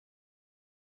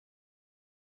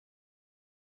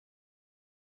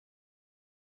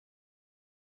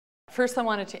First, I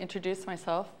wanted to introduce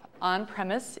myself.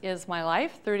 On-premise is my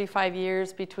life, 35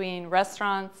 years between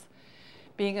restaurants,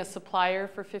 being a supplier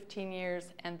for 15 years,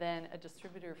 and then a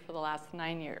distributor for the last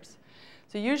 9 years.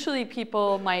 So usually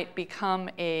people might become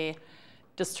a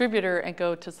distributor and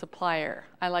go to supplier.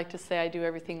 I like to say I do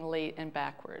everything late and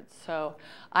backwards. So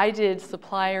I did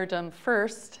supplierdom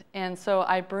first, and so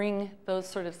I bring those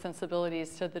sort of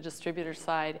sensibilities to the distributor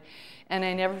side. And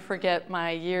I never forget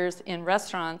my years in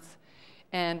restaurants.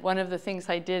 And one of the things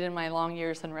I did in my long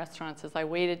years in restaurants is I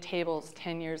waited tables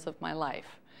 10 years of my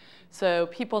life. So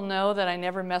people know that I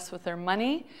never mess with their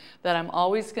money, that I'm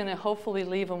always going to hopefully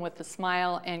leave them with a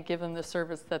smile and give them the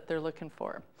service that they're looking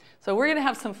for. So we're going to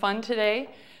have some fun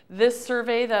today. This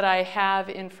survey that I have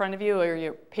in front of you, or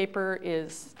your paper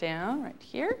is down right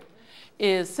here,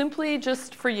 is simply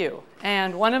just for you.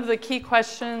 And one of the key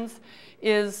questions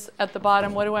is at the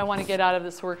bottom, what do I want to get out of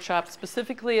this workshop,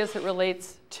 specifically as it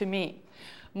relates to me?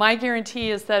 My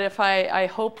guarantee is that if I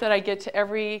hope that I get to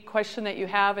every question that you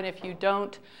have, and if you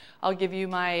don't, I'll give you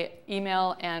my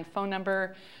email and phone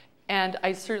number, and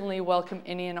I certainly welcome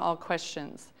any and all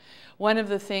questions. One of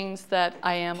the things that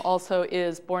I am also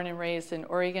is born and raised in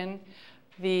Oregon.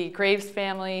 The Graves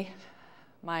family,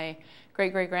 my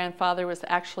great-great-grandfather was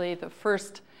actually the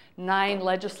first 9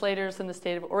 legislators in the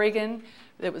state of Oregon.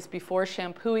 It was before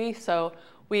Shampooey, so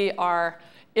we are,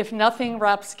 if nothing,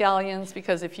 rapscallions,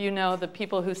 because if you know, the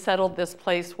people who settled this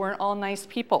place weren't all nice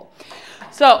people.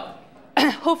 So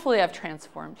hopefully I've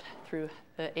transformed through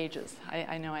the ages.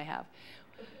 I know I have.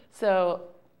 So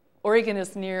Oregon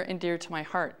is near and dear to my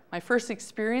heart. My first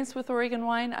experience with Oregon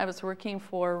wine, I was working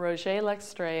for Roger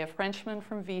Lextray, a Frenchman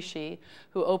from Vichy,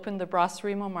 who opened the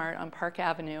Brasserie Montmartre on Park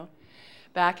Avenue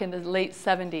back in the late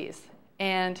 70s.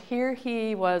 And here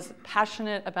he was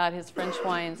passionate about his French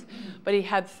wines, but he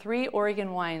had 3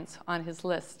 Oregon wines on his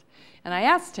list. And I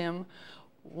asked him,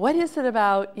 what is it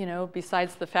about,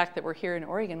 besides the fact that we're here in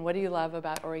Oregon, what do you love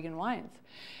about Oregon wines?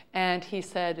 And he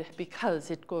said,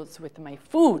 because it goes with my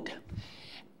food.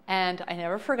 And I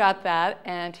never forgot that,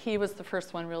 and he was the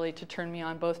first one really to turn me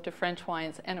on both to French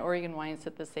wines and Oregon wines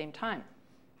at the same time.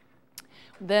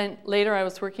 Then later I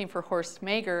was working for Horst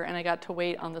Mager, and I got to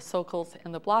wait on the Sokols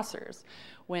and the Blossers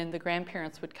when the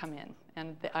grandparents would come in,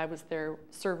 and I was their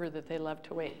server that they loved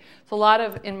to wait. So a lot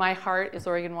of, in my heart, is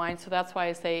Oregon wine, so that's why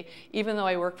I say, even though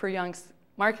I work for Young's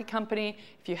Market Company,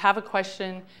 if you have a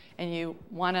question and you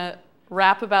want to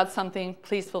rap about something,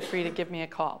 please feel free to give me a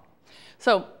call.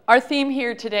 So our theme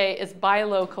here today is buy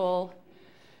local,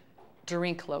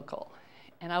 drink local.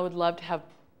 And I would love to have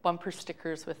bumper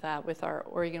stickers with that, with our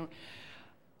Oregon,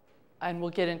 and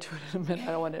we'll get into it in a minute.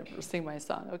 I don't want to sing my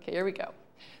song. Okay, here we go.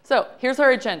 So here's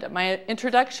our agenda. My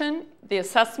introduction, the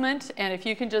assessment, and if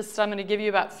you can just, I'm going to give you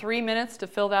about 3 minutes to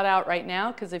fill that out right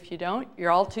now, because if you don't, you're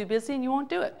all too busy and you won't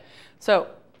do it. So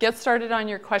get started on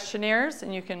your questionnaires,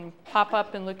 and you can pop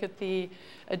up and look at the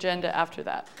agenda after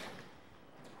that.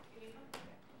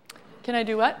 Can I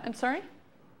do what? I'm sorry?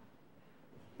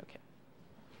 Okay.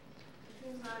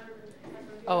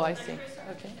 Oh, I see.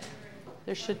 Okay.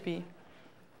 There should be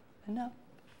enough.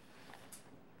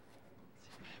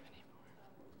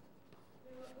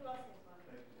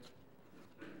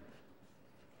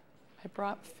 I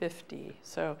brought 50.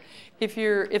 So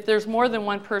if there's more than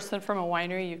one person from a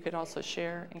winery, you could also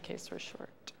share in case we're short.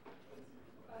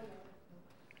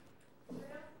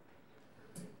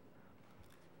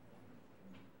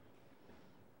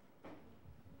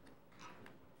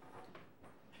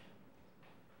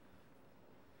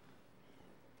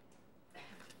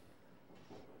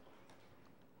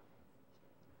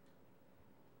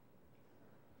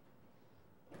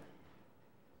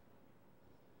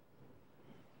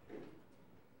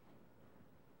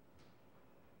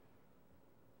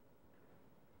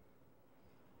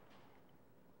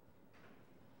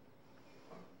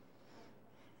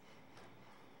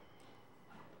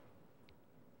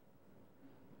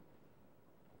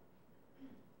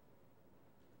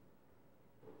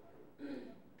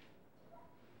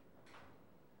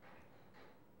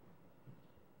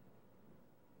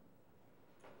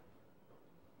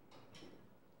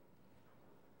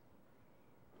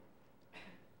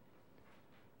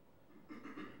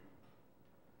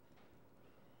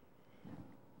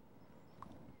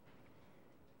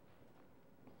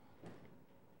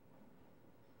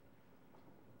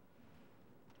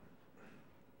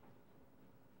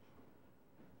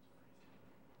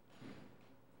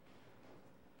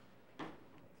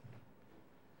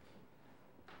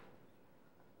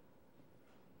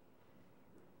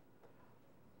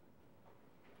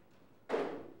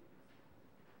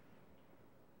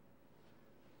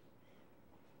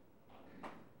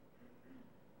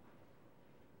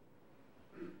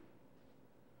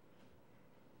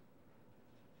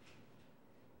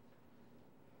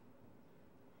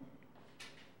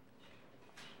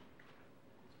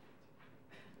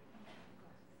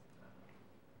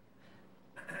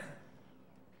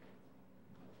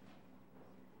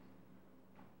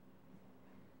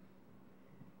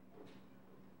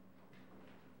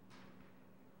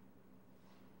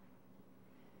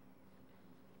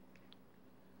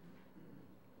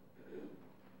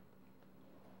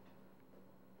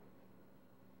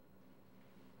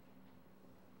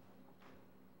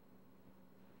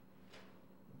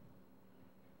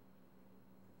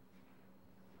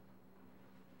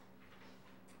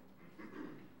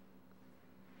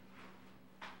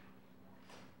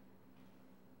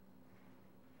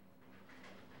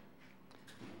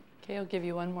 Okay, I'll give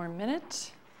you one more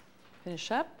minute.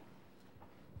 Finish up.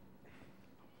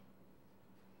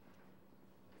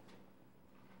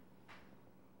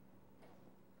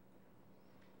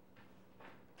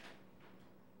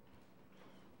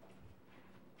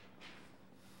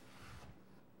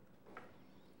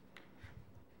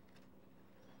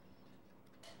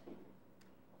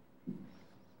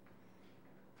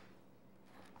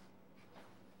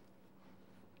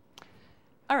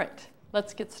 All right,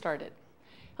 let's get started.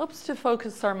 Helps to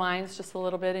focus our minds just a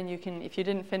little bit, and you can, if you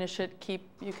didn't finish it,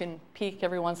 you can peek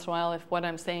every once in a while if what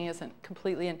I'm saying isn't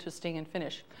completely interesting and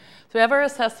finish. So we have our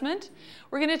assessment.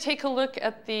 We're going to take a look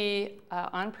at the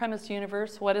on-premise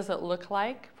universe. What does it look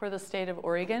like for the state of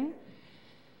Oregon?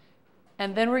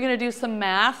 And then we're going to do some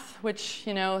math, which,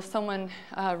 you know,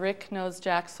 Rick knows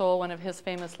Jack Soul, one of his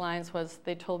famous lines was,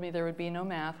 "They told me there would be no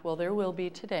math." Well, there will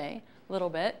be today, a little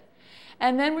bit.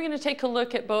 And then we're going to take a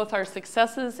look at both our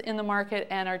successes in the market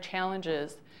and our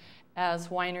challenges as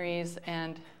wineries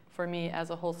and for me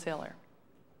as a wholesaler.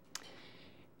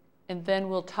 And then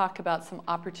we'll talk about some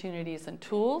opportunities and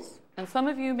tools. And some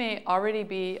of you may already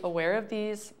be aware of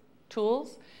these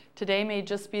tools. Today may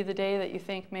just be the day that you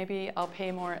think maybe I'll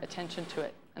pay more attention to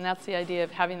it. And that's the idea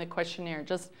of having the questionnaire.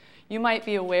 Just, you might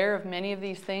be aware of many of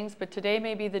these things, but today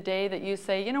may be the day that you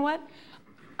say, you know what?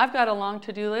 I've got a long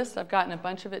to-do list. I've gotten a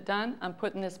bunch of it done. I'm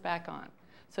putting this back on.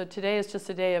 So today is just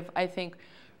a day of, I think,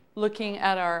 looking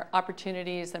at our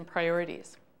opportunities and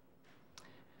priorities.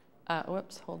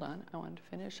 Whoops, hold on. I wanted to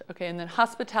finish. Okay, and then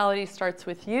hospitality starts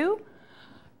with you.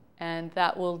 And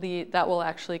that will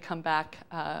actually come back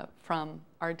from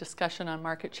our discussion on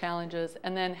market challenges.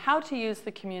 And then how to use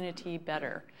the community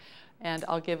better. And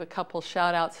I'll give a couple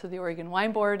shout outs to the Oregon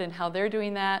Wine Board and how they're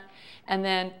doing that. And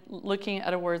then looking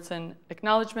at awards and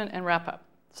acknowledgement and wrap up.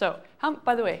 So,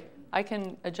 by the way, I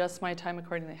can adjust my time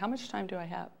accordingly. How much time do I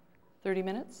have? 30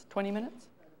 minutes? 20 minutes?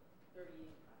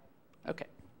 35. Okay.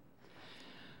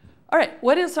 All right,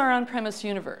 what is our on-premise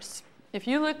universe? If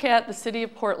you look at the city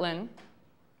of Portland,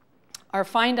 our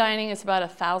fine dining is about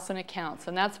 1,000 accounts,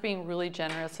 and that's being really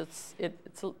generous.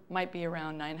 It might be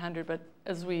around 900, but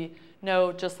as we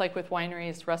know, just like with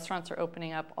wineries, restaurants are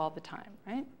opening up all the time,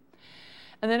 right?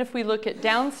 And then if we look at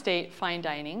downstate fine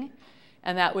dining,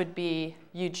 and that would be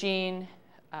Eugene,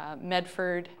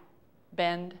 Medford,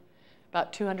 Bend,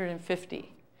 about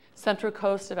 250. Central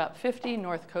Coast, about 50.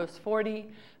 North Coast,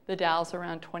 40. The Dalles,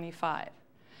 around 25.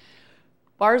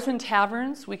 Bars and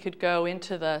taverns, we could go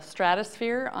into the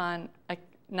stratosphere on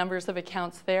numbers of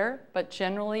accounts there, but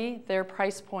generally their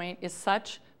price point is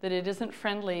such that it isn't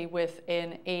friendly with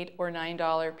an $8 or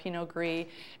 $9 Pinot Gris,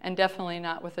 and definitely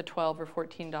not with a $12 or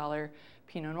 $14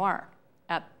 Pinot Noir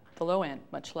at the low end,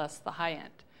 much less the high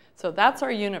end. So that's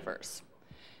our universe.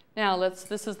 Now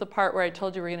this is the part where I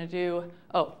told you we're going to do,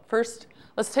 first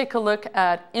let's take a look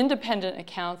at independent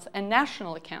accounts and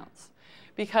national accounts.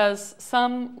 Because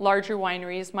some larger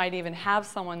wineries might even have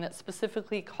someone that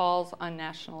specifically calls on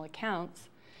national accounts.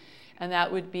 And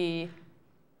that would be,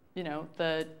 you know,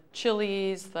 the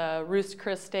Chili's, the Roost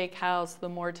Chris Steakhouse, the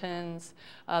Mortons,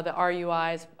 the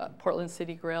RUIs, Portland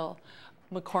City Grill,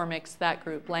 McCormick's, that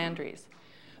group, Landry's.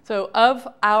 So of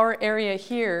our area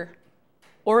here,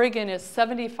 Oregon is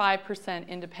 75%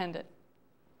 independent.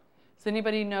 Does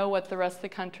anybody know what the rest of the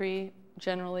country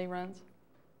generally runs?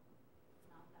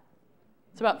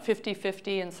 It's about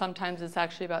 50-50, and sometimes it's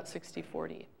actually about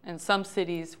 60-40. In some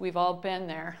cities, we've all been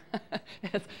there.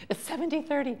 It's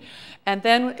 70-30. And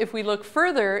then if we look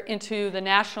further into the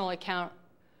national account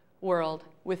world,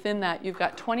 within that, you've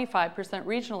got 25%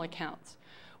 regional accounts.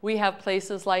 We have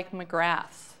places like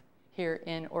McGrath's here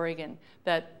in Oregon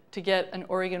that to get an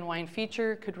Oregon wine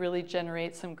feature could really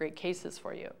generate some great cases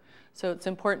for you. So it's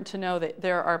important to know that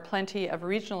there are plenty of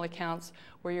regional accounts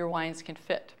where your wines can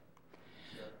fit.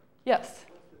 Yes?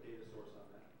 What's the data source on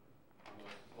that? On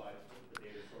those slides, what's the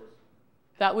data source?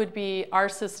 That would be our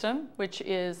system, which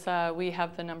is, we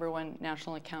have the #1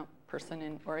 national account person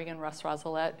in Oregon, Russ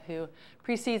Rosolette, who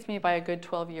precedes me by a good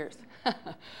 12 years.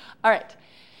 All right,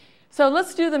 so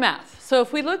let's do the math. So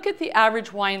if we look at the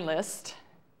average wine list,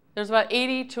 there's about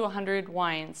 80 to 100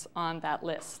 wines on that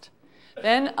list.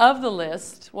 Then of the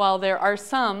list, while there are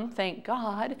some, thank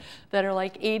God, that are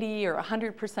like 80 or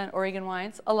 100% Oregon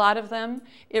wines, a lot of them,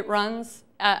 it runs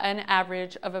at an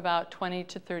average of about 20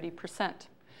 to 30%.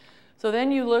 So then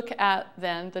you look at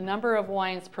then the number of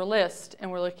wines per list,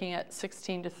 and we're looking at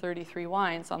 16 to 33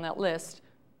 wines on that list,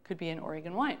 could be an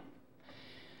Oregon wine.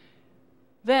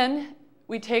 Then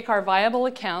we take our viable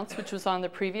accounts, which was on the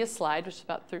previous slide, which is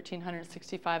about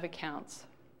 1,365 accounts.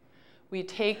 we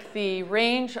take the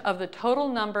range of the total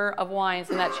number of wines,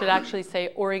 and that should actually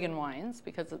say Oregon wines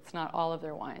because it's not all of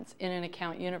their wines, in an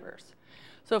account universe.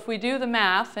 So if we do the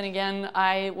math, and again,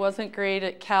 I wasn't great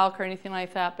at calc or anything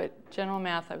like that, but general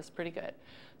math, I was pretty good.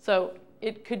 So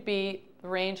it could be the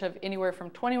range of anywhere from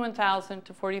 21,000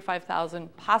 to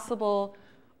 45,000 possible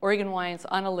Oregon wines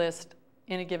on a list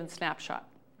in a given snapshot,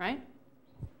 right?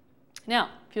 Now,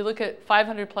 if you look at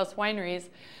 500 plus wineries,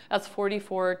 that's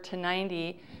 44 to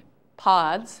 90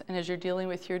 pods. And as you're dealing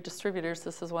with your distributors,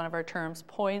 this is one of our terms,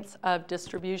 points of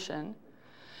distribution.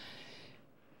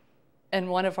 And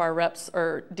one of our reps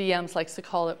or DMs likes to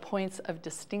call it points of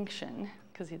distinction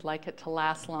because he'd like it to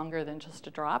last longer than just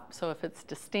a drop. So if it's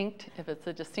distinct, if it's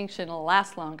a distinction, it'll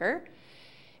last longer.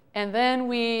 And then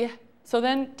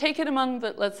then take it among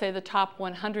the, let's say, the top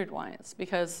 100 wines,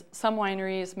 because some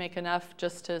wineries make enough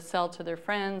just to sell to their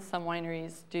friends. Some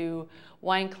wineries do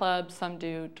wine clubs, some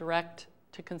do direct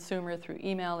to consumer through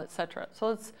email, et cetera. So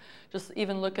let's just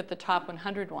even look at the top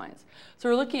 100 wines. So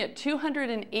we're looking at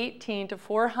 218 to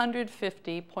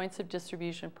 450 points of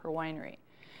distribution per winery.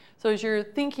 So as you're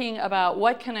thinking about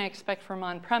what can I expect from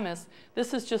on-premise,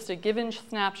 this is just a given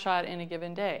snapshot in a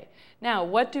given day. Now,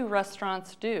 what do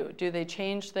restaurants do? Do they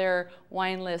change their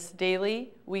wine list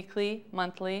daily, weekly,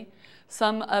 monthly?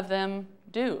 Some of them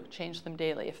do change them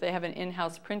daily. If they have an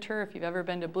in-house printer, if you've ever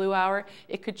been to Blue Hour,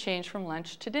 it could change from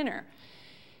lunch to dinner.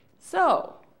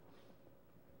 So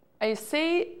I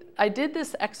did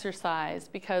this exercise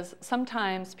because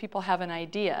sometimes people have an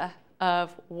idea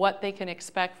of what they can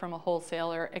expect from a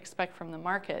wholesaler, expect from the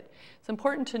market. It's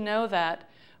important to know that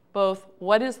both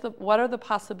what are the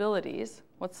possibilities,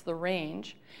 what's the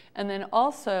range, and then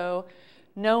also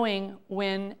knowing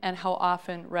when and how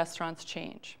often restaurants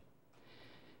change.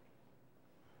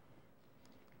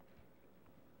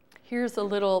 Here's a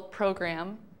little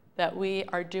program that we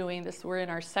are doing. We're in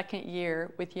our second year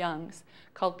with Young's,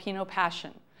 called Pinot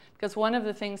Passion. Because one of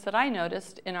the things that I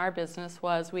noticed in our business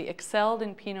was we excelled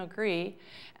in Pinot Gris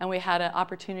and we had an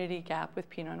opportunity gap with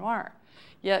Pinot Noir.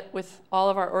 Yet with all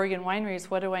of our Oregon wineries,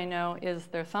 what do I know is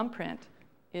their thumbprint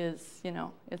is,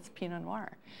 it's Pinot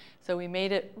Noir. So we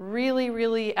made it really,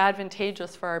 really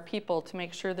advantageous for our people to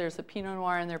make sure there's a Pinot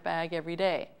Noir in their bag every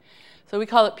day. So we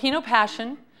call it Pinot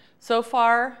Passion. So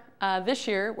far this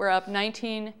year, we're up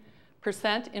 19%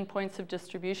 in points of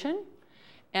distribution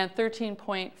and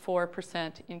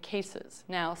 13.4% in cases.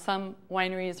 Now, some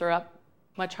wineries are up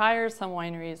much higher, some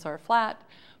wineries are flat,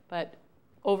 but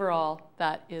overall,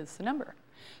 that is the number.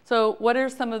 So what are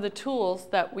some of the tools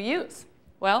that we use?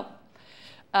 Well,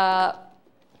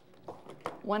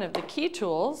 one of the key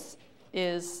tools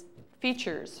is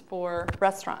features for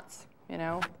restaurants.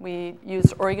 We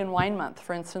use Oregon Wine Month,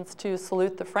 for instance, to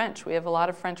salute the French. We have a lot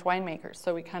of French winemakers,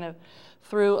 so we kind of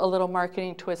threw a little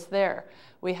marketing twist there.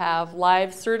 We have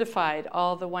live certified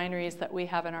all the wineries that we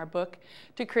have in our book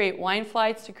to create wine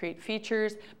flights, to create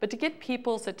features, but to get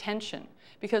people's attention.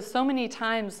 Because so many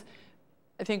times,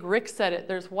 I think Rick said it,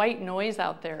 there's white noise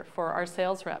out there for our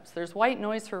sales reps. There's white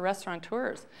noise for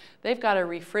restaurateurs. They've got a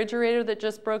refrigerator that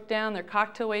just broke down, their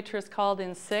cocktail waitress called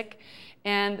in sick,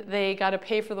 and they got to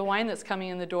pay for the wine that's coming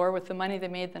in the door with the money they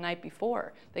made the night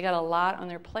before. They got a lot on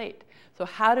their plate. So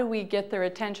how do we get their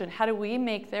attention? How do we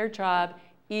make their job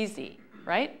easy,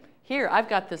 right? Here, I've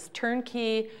got this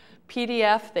turnkey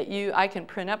PDF that I can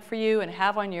print up for you and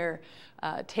have on your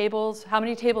tables. How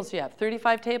many tables do you have?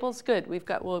 35 tables? Good. We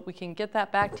can get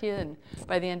that back to you, and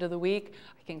by the end of the week,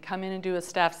 I can come in and do a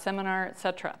staff seminar,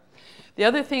 etc. The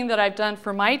other thing that I've done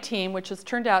for my team, which has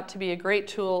turned out to be a great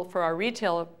tool for our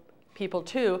retail people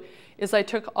too, is I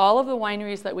took all of the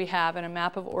wineries that we have in a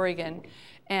map of Oregon,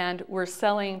 and we're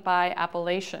selling by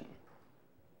appellation.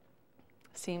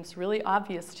 Seems really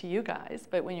obvious to you guys,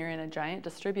 but when you're in a giant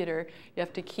distributor, you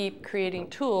have to keep creating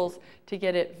tools to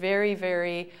get it very,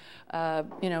 very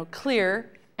clear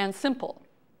and simple.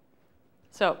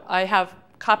 So I have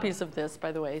copies of this,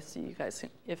 by the way, so you guys,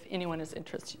 if anyone is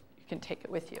interested, you can take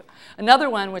it with you. Another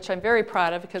one, which I'm very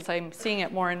proud of because I'm seeing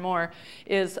it more and more,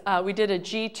 is we did a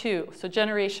G2, so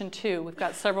generation 2. We've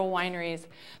got several wineries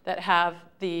that have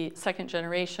the second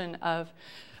generation of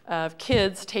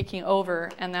kids taking over,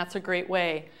 and that's a great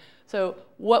way. So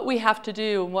what we have to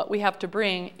do, what we have to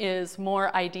bring is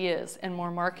more ideas and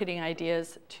more marketing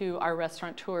ideas to our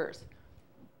restaurateurs.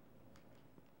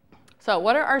 So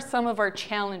what are some of our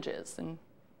challenges? And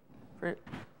for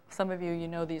some of you, you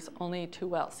know these only too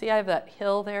well. See, I have that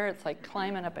hill there. It's like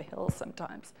climbing up a hill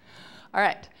sometimes. All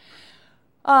right.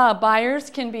 Buyers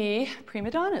can be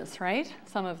prima donnas, right?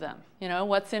 Some of them.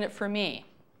 What's in it for me?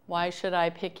 Why should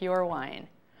I pick your wine?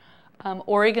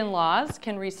 Oregon laws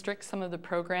can restrict some of the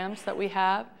programs that we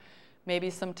have. Maybe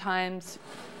sometimes,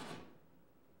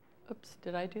 oops,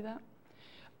 did I do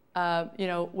that? You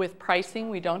know, with pricing,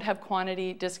 we don't have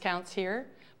quantity discounts here,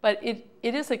 but it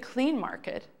is a clean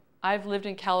market. I've lived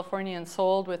in California and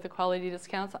sold with the quality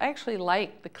discounts. I actually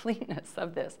like the cleanness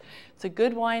of this. It's a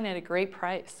good wine at a great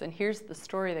price, and here's the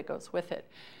story that goes with it.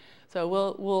 So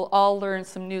we'll all learn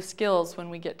some new skills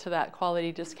when we get to that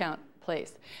quality discount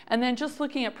place. And then just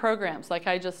looking at programs like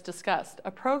I just discussed. A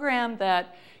program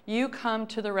that you come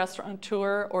to the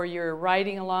restaurateur or you're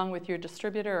riding along with your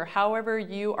distributor or however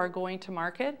you are going to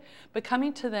market, but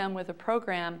coming to them with a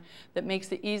program that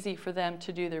makes it easy for them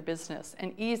to do their business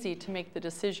and easy to make the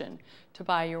decision to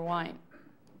buy your wine.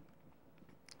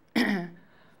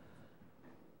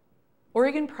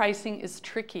 Oregon pricing is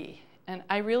tricky, and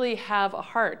I really have a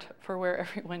heart for where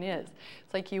everyone is.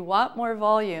 It's like you want more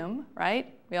volume,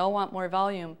 right? We all want more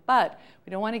volume, but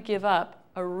we don't want to give up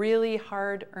a really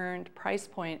hard-earned price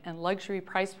point and luxury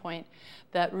price point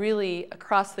that really,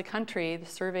 across the country, the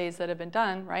surveys that have been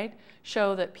done, right,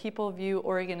 show that people view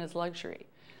Oregon as luxury.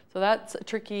 So that's a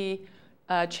tricky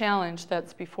challenge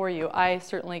that's before you. I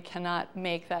certainly cannot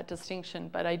make that distinction,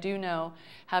 but I do know,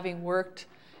 having worked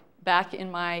back in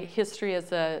my history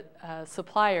as a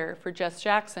supplier for Jess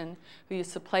Jackson, who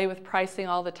used to play with pricing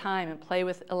all the time and play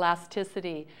with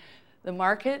elasticity, the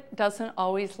market doesn't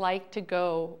always like to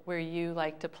go where you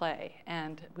like to play,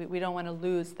 and we don't want to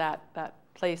lose that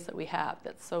place that we have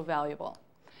that's so valuable.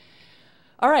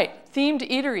 All right, themed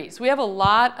eateries. We have a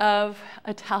lot of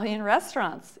Italian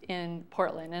restaurants in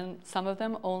Portland, and some of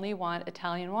them only want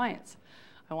Italian wines.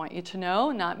 I want you to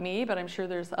know, not me, but I'm sure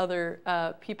there's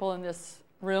other people in this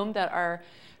room that are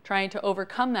trying to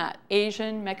overcome that.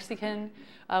 Asian, Mexican.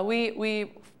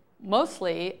 We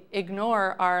mostly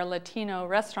ignore our Latino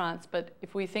restaurants, but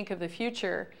if we think of the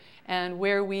future and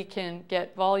where we can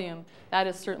get volume, that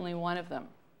is certainly one of them.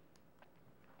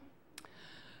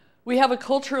 We have a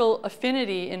cultural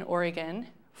affinity in Oregon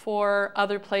for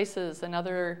other places and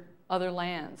other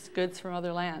lands, goods from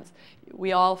other lands.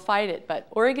 We all fight it, but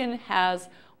Oregon has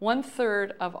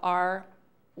 1/3 of our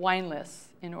wine lists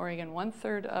in Oregon.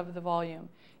 1/3 of the volume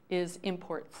is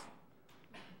imports.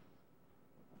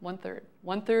 1/3.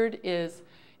 1/3 is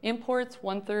imports,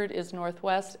 1/3 is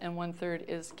Northwest, and 1/3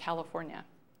 is California.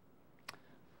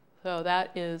 So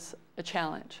that is a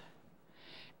challenge.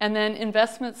 And then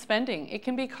investment spending. It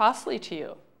can be costly to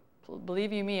you.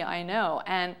 Believe you me, I know.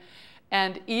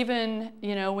 And even,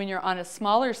 you know, when you're on a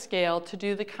smaller scale, to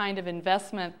do the kind of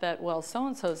investment that, well,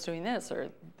 so-and-so's doing this, or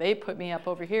they put me up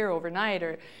over here overnight,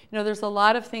 or, you know, there's a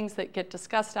lot of things that get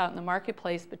discussed out in the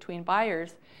marketplace between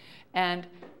buyers. And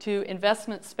to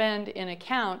investment spend in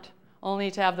account only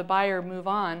to have the buyer move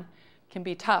on can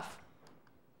be tough.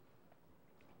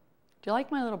 Do you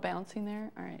like my little bouncing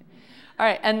there? All right. All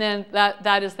right, and then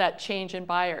that is that change in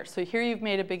buyer. So here you've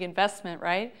made a big investment,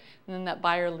 right? And then that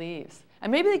buyer leaves.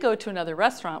 And maybe they go to another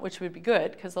restaurant, which would be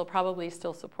good because they'll probably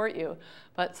still support you.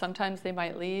 But sometimes they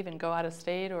might leave and go out of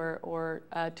state or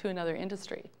to another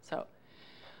industry. So,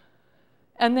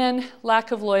 and then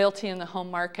lack of loyalty in the home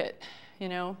market. You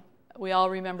know, we all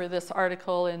remember this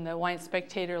article in the Wine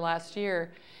Spectator last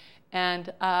year.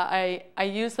 And I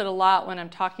use it a lot when I'm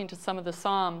talking to some of the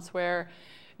somms where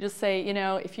you just say, you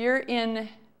know, if you're in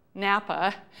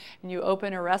Napa and you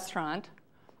open a restaurant,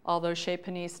 although Chez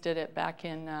Panisse did it back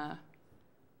in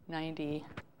 90,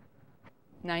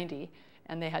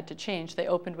 and they had to change. They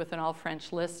opened with an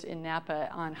all-French list in Napa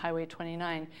on Highway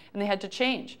 29, and they had to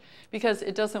change because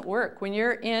it doesn't work. When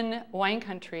you're in wine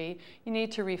country, you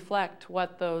need to reflect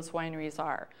what those wineries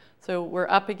are. So we're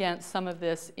up against some of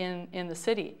this in the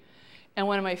city. And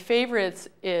one of my favorites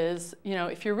is, you know,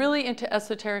 if you're really into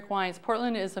esoteric wines,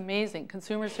 Portland is amazing.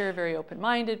 Consumers here are very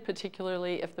open-minded,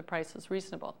 particularly if the price is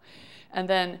reasonable. And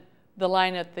then the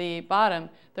line at the bottom,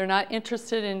 they're not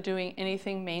interested in doing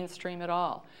anything mainstream at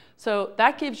all. So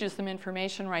that gives you some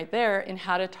information right there in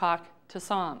how to talk to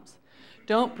somms.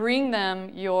 Don't bring them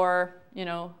your, you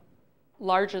know,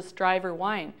 largest driver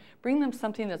wine. Bring them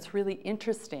something that's really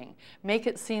interesting. Make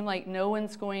it seem like no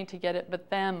one's going to get it but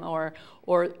them, or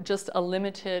just a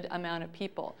limited amount of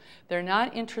people. They're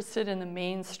not interested in the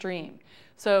mainstream.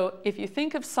 So if you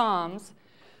think of somms,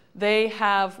 they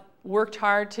have worked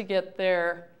hard to get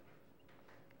their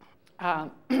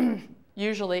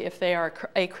usually if they are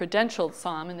a credentialed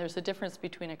somm, and there's a difference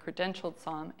between a credentialed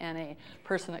somm and a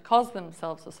person that calls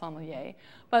themselves a sommelier,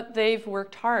 but they've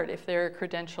worked hard if they're a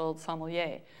credentialed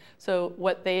sommelier. So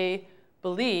what they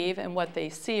believe and what they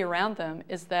see around them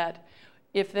is that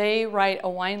if they write a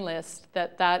wine list,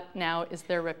 that now is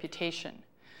their reputation.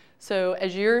 So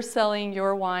as you're selling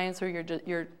your wines or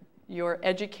you're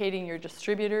educating your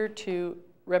distributor to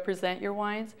represent your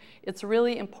wines, it's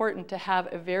really important to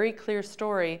have a very clear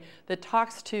story that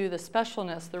talks to the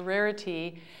specialness, the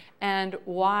rarity, and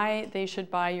why they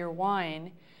should buy your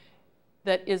wine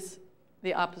that is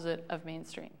the opposite of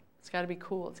mainstream. It's got to be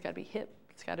cool, it's got to be hip,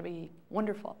 it's got to be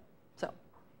wonderful. So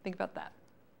think about that.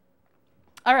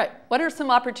 All right, what are some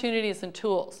opportunities and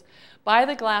tools? Buy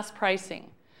the glass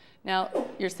pricing. Now,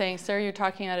 you're saying, Sarah, you're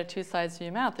talking out of two sides of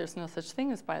your mouth. There's no such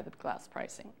thing as buy the glass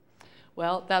pricing.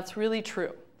 Well, that's really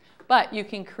true. But you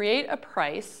can create a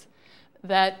price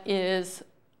that is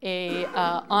a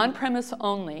on-premise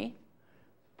only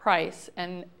price,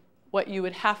 and what you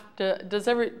would have to,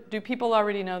 do people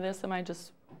already know this? Am I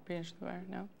just being sure?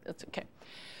 No? That's okay.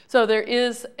 So there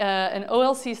is an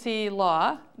OLCC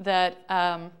law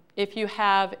that if you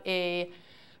have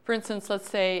for instance, let's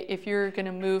say if you're going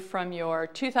to move from your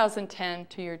 2010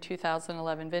 to your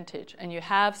 2011 vintage, and you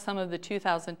have some of the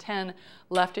 2010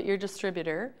 left at your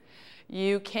distributor,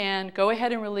 you can go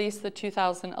ahead and release the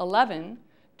 2011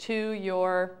 to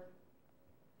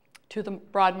the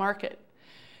broad market.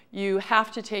 You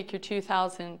have to take your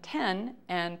 2010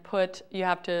 and you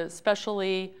have to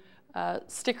specially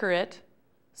sticker it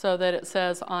so that it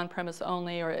says on-premise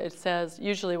only, or it says,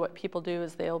 usually what people do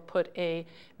is they'll put a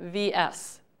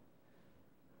VS,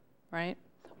 right?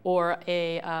 Or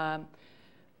yeah,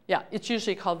 it's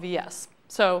usually called VS.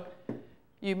 So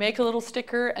you make a little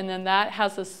sticker, and then that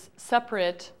has a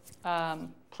separate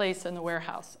place in the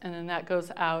warehouse, and then that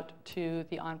goes out to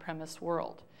the on-premise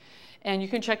world. And you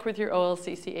can check with your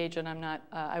OLCC agent.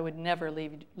 I would never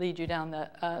lead you down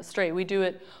the stray. We do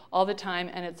it all the time,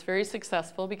 and it's very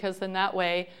successful, because then that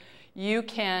way you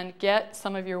can get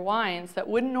some of your wines that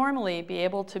wouldn't normally be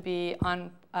able to be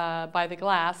on by the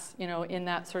glass, in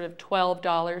that sort of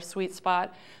 $12 sweet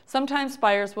spot. Sometimes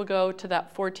buyers will go to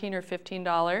that $14 or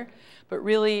 $15, but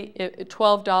really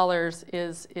 $12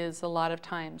 is a lot of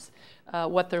times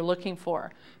what they're looking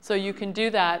for. So you can do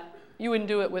that. You wouldn't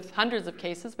do it with hundreds of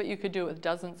cases, but you could do it with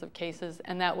dozens of cases,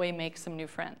 and that way make some new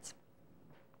friends.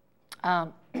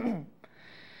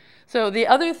 So the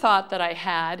other thought that I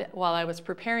had while I was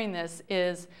preparing this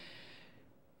is,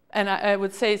 and I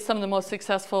would say some of the most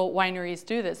successful wineries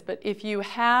do this, but if you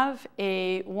have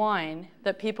a wine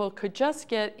that people could just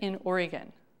get in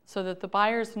Oregon, so that the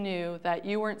buyers knew that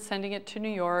you weren't sending it to New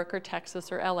York or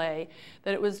Texas or LA,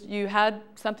 that you had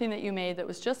something that you made that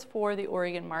was just for the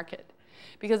Oregon market.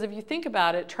 Because if you think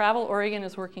about it, Travel Oregon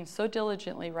is working so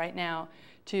diligently right now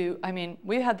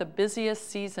we've had the busiest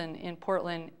season in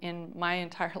Portland in my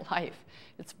entire life.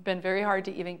 It's been very hard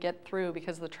to even get through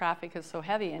because the traffic is so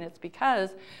heavy, and it's because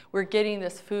we're getting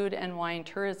this food and wine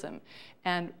tourism.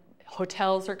 And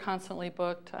hotels are constantly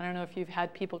booked. I don't know if you've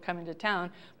had people come into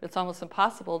town, but it's almost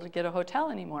impossible to get a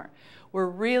hotel anymore.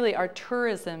 Our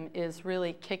tourism is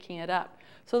really kicking it up.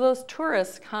 So those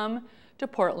tourists come to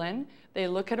Portland, they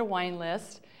look at a wine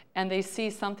list, and they see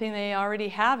something they already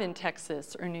have in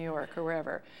Texas or New York or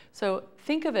wherever. So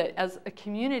think of it as a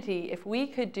community. If we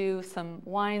could do some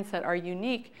wines that are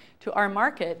unique to our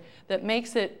market, that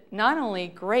makes it not only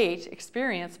great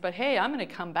experience, but hey, I'm going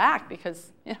to come back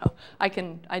because I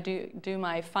do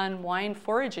my fun wine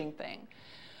foraging thing.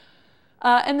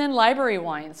 And then library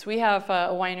wines. We have a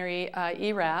winery,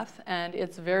 Erath, and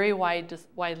it's very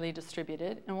widely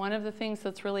distributed. And one of the things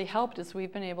that's really helped is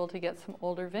we've been able to get some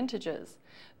older vintages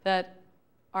that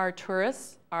our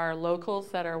tourists, our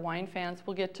locals that are wine fans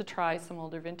will get to try some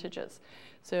older vintages.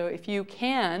 So if you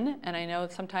can, and I know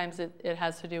sometimes it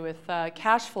has to do with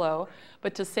cash flow,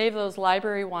 but to save those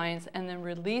library wines and then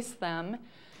release them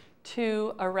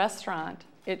to a restaurant,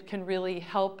 it can really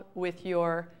help with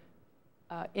your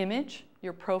image,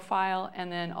 your profile,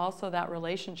 and then also that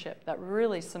relationship that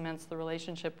really cements the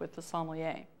relationship with the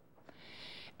sommelier.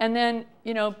 And then,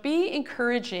 be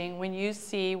encouraging when you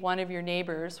see one of your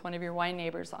neighbors, one of your wine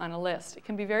neighbors on a list. It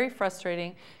can be very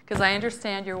frustrating because I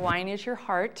understand your wine is your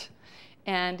heart,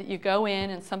 and you go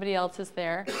in and somebody else is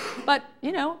there. But,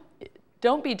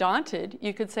 don't be daunted.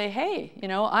 You could say, hey,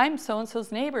 I'm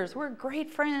so-and-so's neighbors. We're great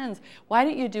friends. Why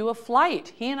don't you do a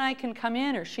flight? He and I can come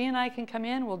in, or she and I can come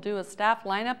in. We'll do a staff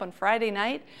lineup on Friday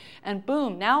night. And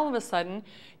boom, now all of a sudden,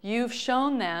 you've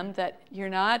shown them that you're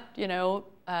not,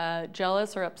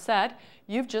 jealous or upset.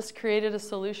 You've just created a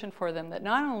solution for them that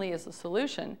not only is a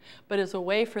solution, but is a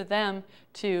way for them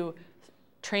to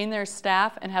train their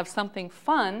staff and have something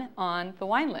fun on the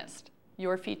wine list,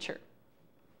 your feature.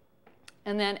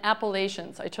 And then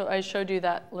appellations. I showed you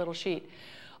that little sheet.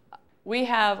 We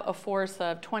have a force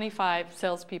of 25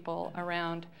 salespeople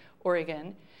around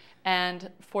Oregon,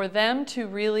 and for them to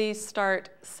really start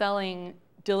selling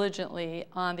diligently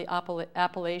on the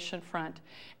appellation front.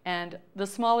 And the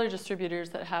smaller distributors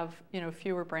that have,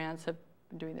 fewer brands have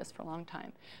been doing this for a long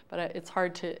time. But it's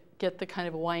hard to get the kind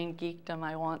of wine geekdom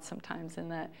I want sometimes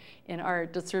in our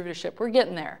distributorship. We're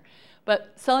getting there.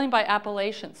 But selling by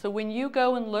appellation. So when you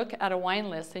go and look at a wine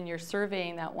list and you're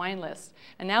surveying that wine list,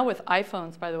 and now with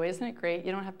iPhones, by the way, isn't it great?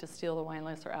 You don't have to steal the wine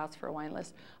list or ask for a wine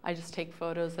list. I just take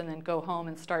photos and then go home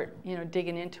and start,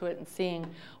 digging into it and seeing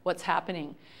what's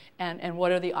happening and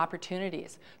what are the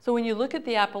opportunities. So when you look at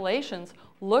the appellations,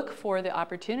 look for the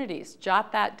opportunities.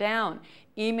 Jot that down.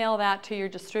 Email that to your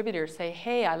distributor. Say,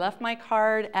 hey, I left my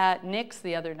card at Nick's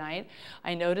the other night.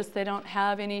 I noticed they don't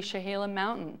have any Chehalem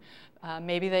Mountain.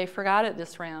 Maybe they forgot it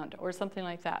this round or something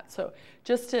like that. So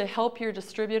just to help your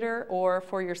distributor or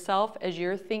for yourself as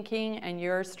you're thinking and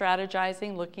you're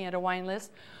strategizing, looking at a wine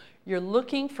list, you're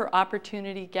looking for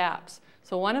opportunity gaps.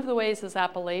 So one of the ways is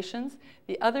appellations.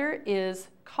 The other is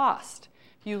cost.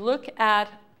 If you look at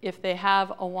if they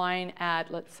have a wine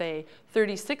at, let's say,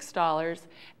 $36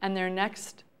 and their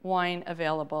next wine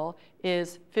available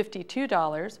is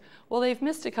 $52, well, they've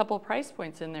missed a couple price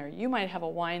points in there. You might have a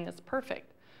wine that's perfect.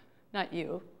 Not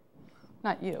you,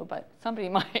 but somebody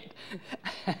might.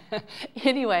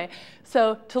 Anyway,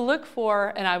 so to look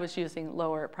for, and I was using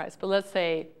lower price, but let's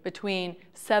say between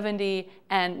 70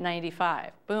 and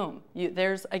 95, boom,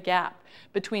 there's a gap.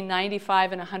 Between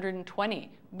 95 and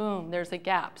 120, boom, there's a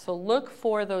gap. So look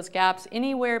for those gaps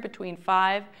anywhere between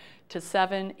 $5 to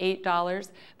 $7, $8.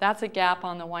 That's a gap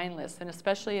on the wine list, and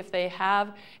especially if they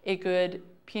have a good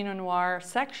Pinot Noir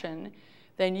section,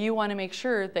 then you want to make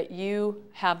sure that you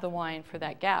have the wine for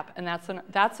that gap. And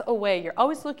that's a way. You're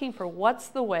always looking for what's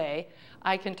the way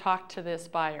I can talk to this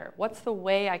buyer? What's the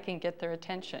way I can get their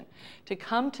attention? To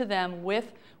come to them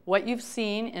with what you've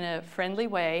seen in a friendly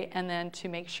way and then to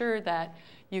make sure that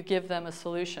you give them a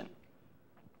solution.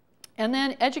 And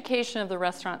then education of the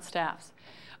restaurant staffs.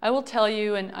 I will tell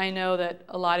you, and I know that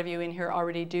a lot of you in here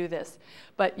already do this,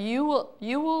 but you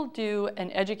will do an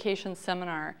education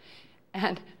seminar,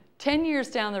 and 10 years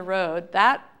down the road,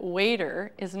 that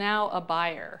waiter is now a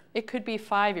buyer. It could be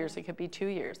 5 years, it could be 2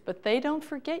 years, but they don't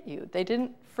forget you. They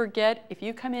didn't forget if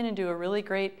you come in and do a really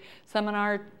great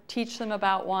seminar, teach them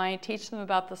about wine, teach them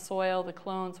about the soil, the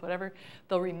clones, whatever,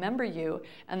 they'll remember you,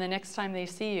 and the next time they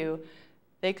see you,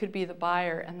 they could be the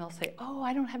buyer and they'll say, oh,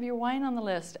 I don't have your wine on the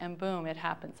list, and boom, it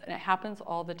happens. And it happens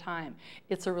all the time.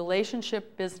 It's a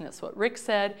relationship business. What Rick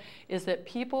said is that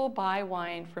people buy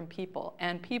wine from people,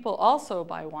 and people also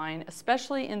buy wine,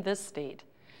 especially in this state,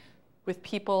 with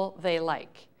people they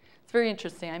like. It's very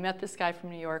interesting. I met this guy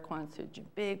from New York once, a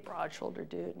big, broad-shouldered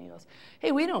dude, and he goes,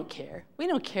 hey, we don't care. We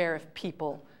don't care if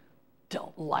people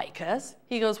don't like us.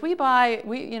 He goes,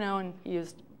 and he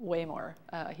used way more.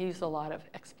 He used a lot of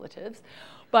expletives.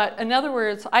 But in other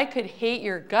words, I could hate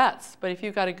your guts, but if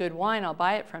you've got a good wine, I'll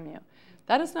buy it from you.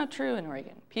 That is not true in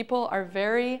Oregon. People are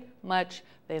very much,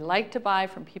 they like to buy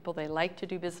from people they like to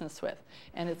do business with.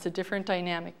 And it's a different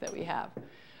dynamic that we have.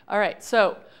 All right,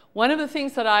 so one of the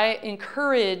things that I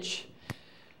encourage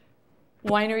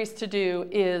wineries to do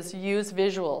is use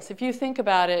visuals. If you think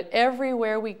about it,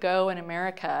 everywhere we go in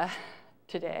America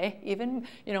today, even,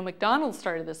 McDonald's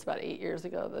started this about 8 years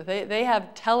ago. They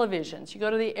have televisions. You go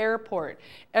to the airport,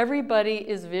 everybody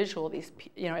is visual.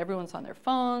 Everyone's on their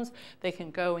phones. They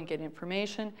can go and get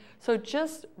information. So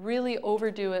just really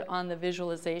overdo it on the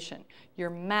visualization. Your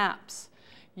maps,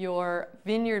 your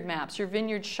vineyard maps, your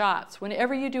vineyard shots.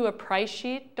 Whenever you do a price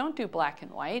sheet, don't do black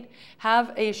and white.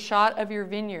 Have a shot of your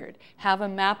vineyard. Have a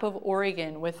map of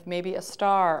Oregon with maybe a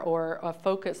star or a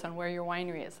focus on where your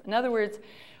winery is. In other words,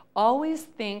 always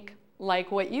think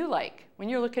like what you like. When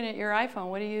you're looking at your iPhone,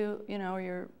 what do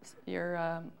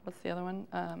what's the other one?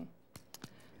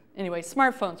 Anyway,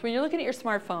 smartphones. When you're looking at your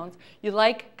smartphones, you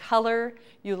like color,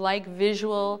 you like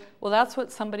visual. Well, that's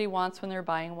what somebody wants when they're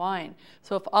buying wine.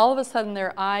 So if all of a sudden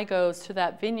their eye goes to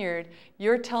that vineyard,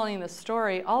 you're telling the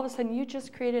story, all of a sudden you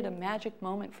just created a magic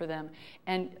moment for them,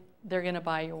 and they're going to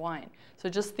buy your wine. So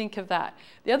just think of that.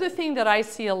 The other thing that I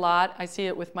see a lot, I see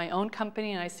it with my own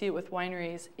company and I see it with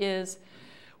wineries, is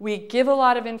we give a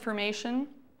lot of information,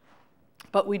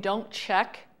 but we don't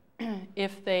check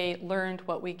if they learned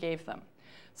what we gave them.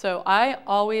 So I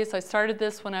started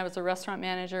this when I was a restaurant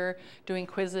manager, doing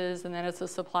quizzes, and then as a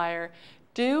supplier.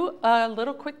 Do a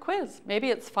little quick quiz. Maybe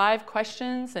it's 5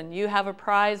 questions and you have a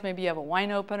prize. Maybe you have a wine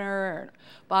opener or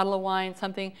a bottle of wine,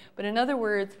 something. But in other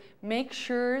words, make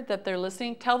sure that they're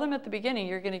listening. Tell them at the beginning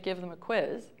you're going to give them a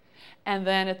quiz. And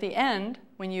then at the end,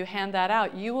 when you hand that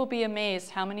out, you will be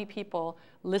amazed how many people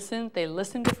listen. They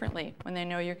listen differently when they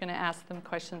know you're going to ask them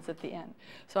questions at the end.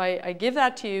 So I give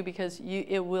that to you because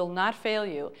it will not fail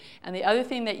you. And the other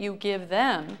thing that you give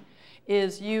them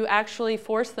is you actually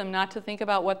force them not to think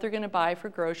about what they're going to buy for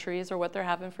groceries or what they're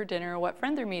having for dinner or what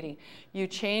friend they're meeting. You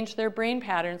change their brain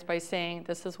patterns by saying,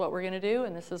 this is what we're going to do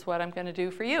and this is what I'm going to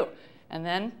do for you. And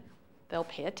then they'll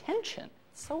pay attention.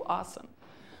 It's so awesome.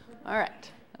 All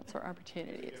right. That's our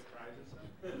opportunities.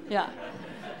 Yeah.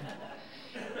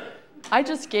 I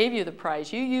just gave you the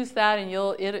prize. You use that and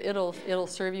it'll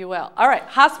serve you well. All right,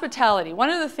 hospitality. One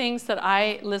of the things that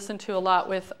I listen to a lot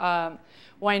with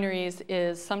wineries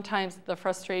is sometimes the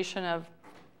frustration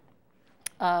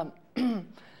of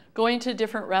going to a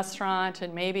different restaurant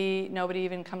and maybe nobody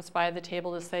even comes by the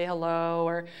table to say hello,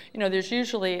 or there's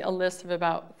usually a list of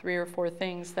about 3 or 4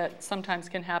 things that sometimes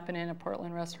can happen in a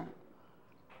Portland restaurant.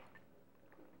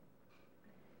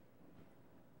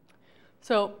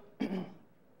 So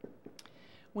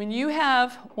when you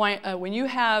have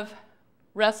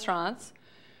restaurants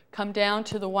come down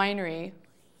to the winery,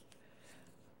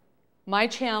 my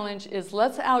challenge is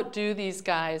let's outdo these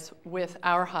guys with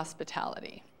our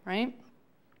hospitality, right?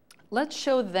 Let's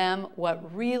show them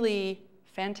what really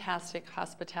fantastic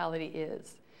hospitality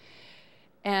is.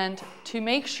 And to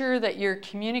make sure that you're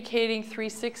communicating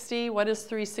 360, what does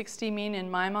 360 mean in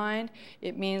my mind?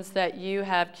 It means that you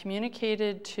have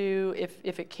communicated to,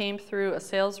 if it came through a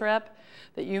sales rep,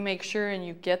 that you make sure and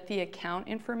you get the account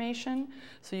information.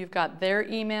 So you've got their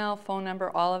email, phone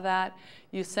number, all of that.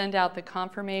 You send out the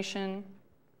confirmation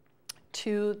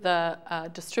to the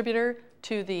distributor,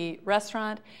 to the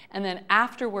restaurant, and then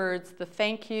afterwards the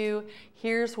thank you.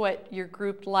 Here's what your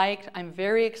group liked. I'm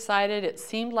very excited. It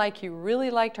seemed like you really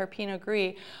liked our Pinot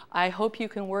Gris. I hope you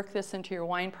can work this into your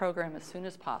wine program as soon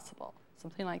as possible.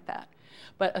 Something like that.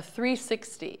 But a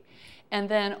 360. And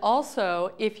then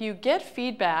also, if you get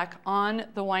feedback on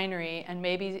the winery and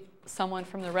maybe someone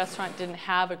from the restaurant didn't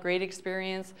have a great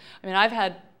experience. I mean,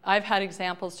 I've had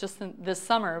examples just this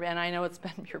summer, and I know it's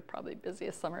been your probably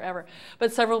busiest summer ever,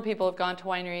 but several people have gone to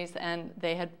wineries and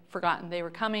they had forgotten they were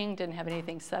coming, didn't have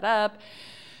anything set up.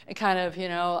 It kind of,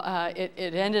 it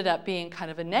ended up being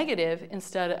kind of a negative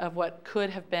instead of what could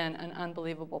have been an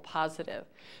unbelievable positive.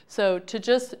 So to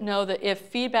just know that if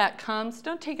feedback comes,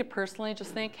 don't take it personally.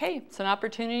 Just think, hey, it's an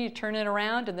opportunity to turn it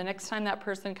around, and the next time that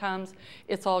person comes,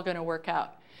 it's all going to work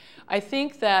out. I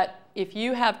think that if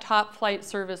you have top flight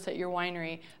service at your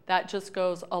winery, that just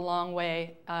goes a long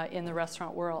way in the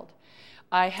restaurant world.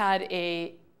 I had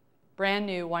a brand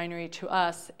new winery to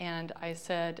us, and I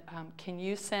said, can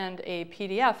you send a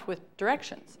PDF with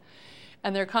directions?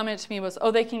 And their comment to me was, oh,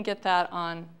 they can get that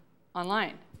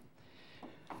online.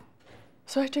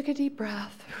 So I took a deep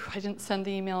breath. I didn't send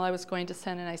the email I was going to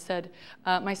send, and I said,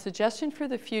 my suggestion for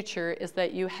the future is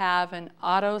that you have an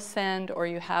auto send, or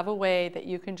you have a way that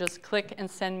you can just click and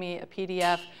send me a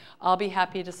PDF. I'll be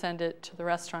happy to send it to the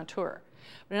restaurateur.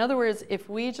 But in other words, if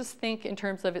we just think in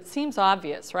terms of, it seems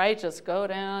obvious, right? Just go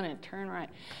down and turn right.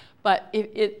 But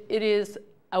it is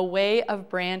a way of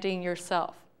branding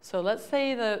yourself. So let's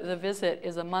say the visit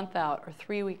is a month out or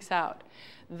 3 weeks out.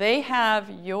 They have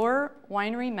your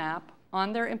winery map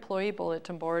on their employee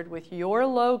bulletin board with your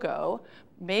logo,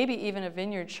 maybe even a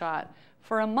vineyard shot,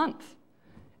 for a month.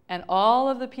 And all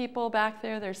of the people back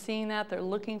there, they're seeing that, they're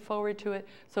looking forward to it.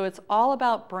 So it's all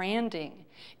about branding.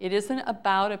 It isn't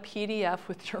about a PDF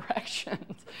with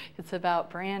directions. It's about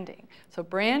branding. So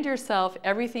brand yourself,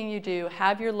 everything you do,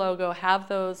 have your logo, have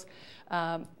those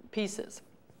pieces.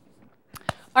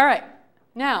 All right,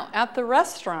 now at the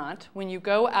restaurant, when you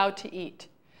go out to eat,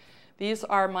 these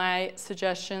are my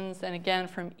suggestions, and again,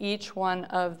 from each one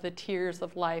of the tiers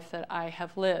of life that I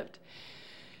have lived.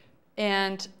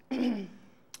 And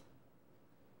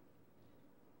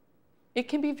it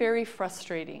can be very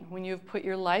frustrating when you've put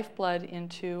your lifeblood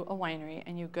into a winery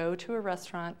and you go to a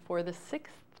restaurant for the 6th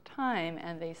time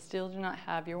and they still do not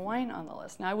have your wine on the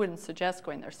list. Now, I wouldn't suggest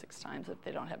going there 6 times if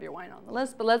they don't have your wine on the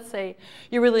list, but let's say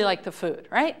you really like the food,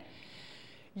 right?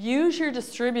 Use your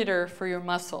distributor for your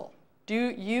muscle.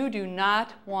 You do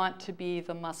not want to be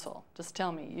the muscle. Just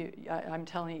tell me. I'm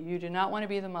telling you, you do not want to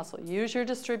be the muscle. Use your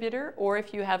distributor, or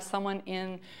if you have someone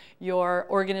in your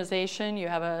organization, you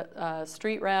have a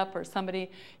street rep or somebody,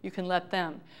 you can let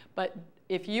them. But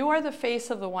if you are the face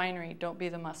of the winery, don't be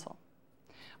the muscle.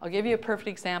 I'll give you a perfect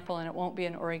example, and it won't be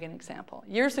an Oregon example.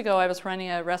 Years ago, I was running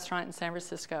a restaurant in San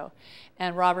Francisco,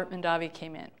 and Robert Mondavi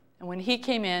came in. And when he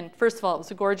came in, first of all, it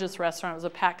was a gorgeous restaurant. It was a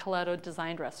Pat Coletto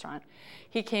designed restaurant.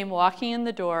 He came walking in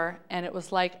the door, and it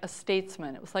was like a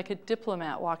statesman. It was like a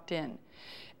diplomat walked in.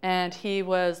 And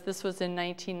this was in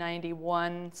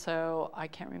 1991, so I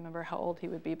can't remember how old he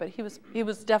would be, but he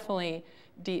was definitely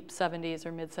deep 70s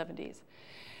or mid 70s.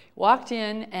 Walked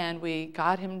in and we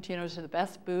got him to the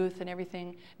best booth and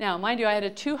everything. Now, mind you, I had a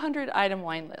 200-item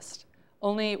wine list.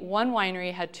 Only one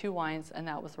winery had 2 wines, and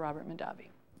that was Robert Mondavi.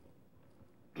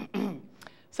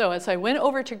 So as I went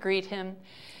over to greet him,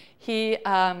 he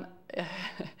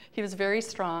was very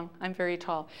strong. I'm very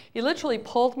tall. He literally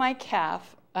pulled my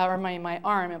calf, or my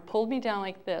arm, and pulled me down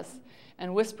like this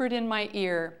and whispered in my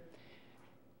ear,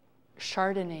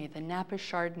 Chardonnay, the Napa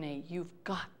Chardonnay, you've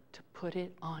got to put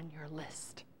it on your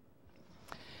list.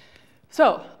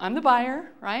 So I'm the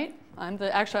buyer, right?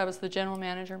 Actually, I was the general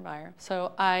manager and buyer.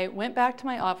 So I went back to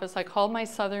my office. I called my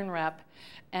Southern rep,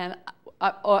 and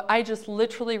I just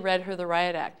literally read her the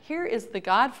riot act. Here is the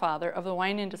godfather of the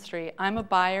wine industry. I'm a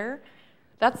buyer.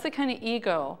 That's the kind of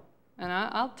ego, and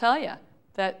I'll tell you,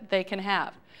 that they can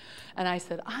have. And I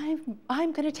said,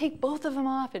 I'm going to take both of them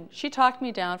off. And she talked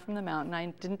me down from the mountain. I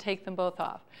didn't take them both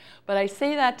off. But I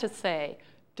say that to say,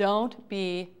 don't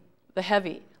be the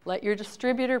heavy. Let your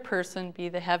distributor person be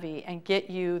the heavy and get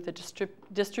you the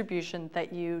distribution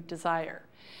that you desire.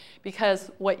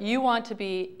 Because what you want to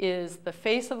be is the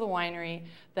face of the winery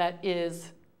that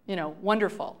is,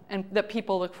 wonderful and that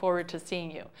people look forward to seeing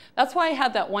you. That's why I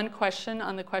had that one question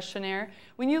on the questionnaire.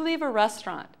 When you leave a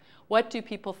restaurant, what do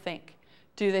people think?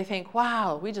 Do they think,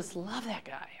 wow, we just love that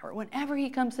guy? Or whenever he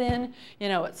comes in,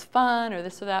 it's fun, or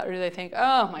this or that? Or do they think,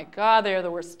 oh my God, they're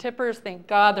the worst tippers. Thank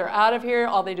God they're out of here.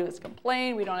 All they do is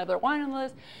complain. We don't have their wine on the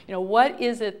list. What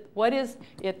is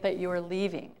it that you are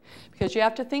leaving? Because you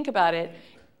have to think about it,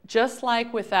 just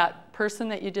like with that person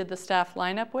that you did the staff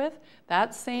lineup with,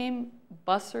 that same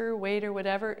busser, waiter,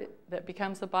 whatever, that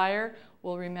becomes a buyer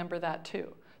will remember that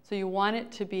too. So you want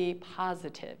it to be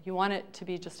positive. You want it to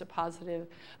be just a positive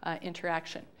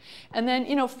interaction. And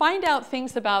then, find out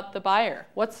things about the buyer.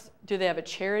 Do they have a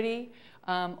charity?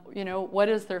 What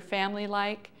is their family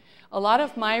like? A lot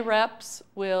of my reps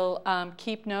will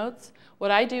keep notes.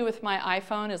 What I do with my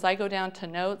iPhone is I go down to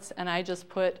notes and I just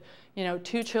put,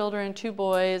 2 children, 2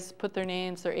 boys, put their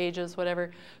names, their ages,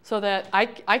 whatever, so that I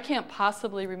can't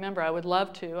possibly remember. I would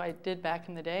love to. I did back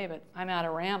in the day, but I'm out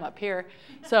of RAM up here.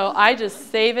 So I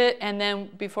just save it, and then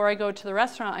before I go to the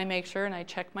restaurant, I make sure and I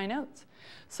check my notes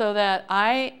so that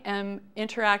I am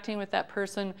interacting with that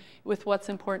person with what's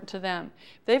important to them.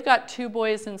 If they've got 2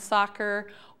 boys in soccer,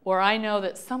 or I know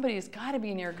that somebody's got to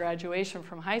be near graduation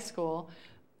from high school,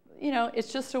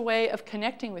 it's just a way of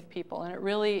connecting with people, and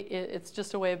it's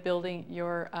just a way of building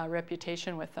your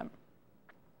reputation with them.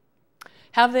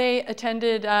 Have they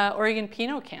attended Oregon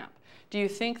Pinot Camp? Do you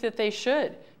think that they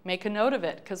should? Make a note of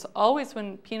it, because always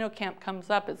when Pinot Camp comes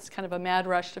up, it's kind of a mad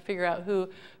rush to figure out who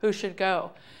should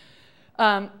go.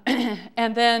 And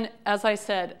then, as I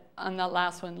said on that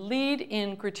last one, lead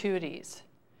in gratuities.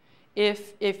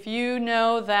 If you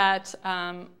know that,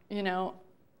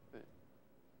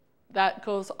 that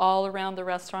goes all around the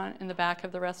restaurant, in the back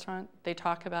of the restaurant. They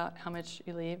talk about how much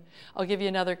you leave. I'll give you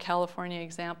another California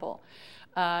example.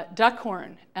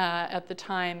 Duckhorn at the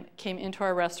time came into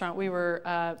our restaurant. We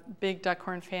were big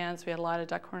Duckhorn fans. We had a lot of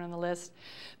Duckhorn on the list.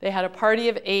 They had a party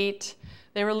of 8.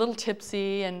 They were a little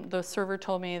tipsy, and the server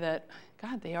told me that,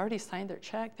 God, they already signed their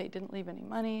check. They didn't leave any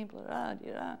money, blah, blah,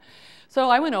 blah, blah. So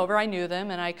I went over. I knew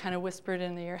them, and I kind of whispered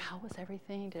in the ear, how was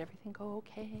everything? Did everything go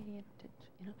okay?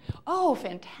 Oh,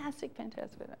 fantastic,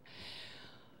 fantastic.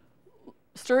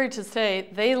 Story to say,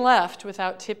 they left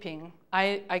without tipping.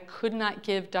 I could not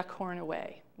give Duckhorn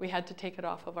away. We had to take it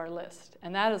off of our list.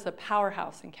 And that is a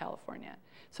powerhouse in California.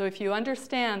 So if you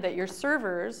understand that your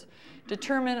servers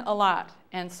determine a lot,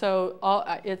 and so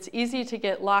it's easy to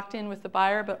get locked in with the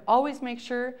buyer, but always make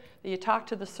sure that you talk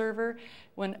to the server.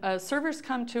 When servers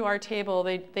come to our table,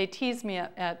 they tease me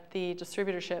at the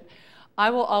distributorship. I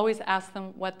will always ask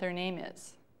them what their name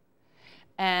is.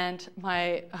 And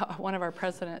one of our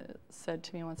presidents said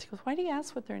to me once, he goes, why do you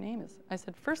ask what their name is? I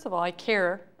said, first of all, I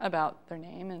care about their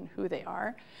name and who they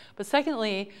are. But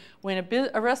secondly, when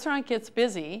a restaurant gets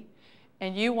busy,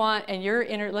 and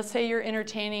let's say you're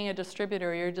entertaining a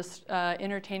distributor, or you're just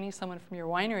entertaining someone from your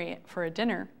winery for a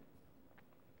dinner,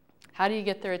 how do you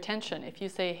get their attention? If you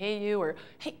say, hey, you, or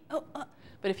hey,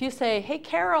 but if you say, hey,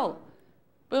 Carol,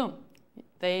 boom,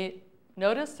 they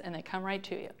notice and they come right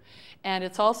to you. And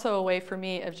it's also a way for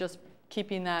me of just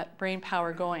keeping that brain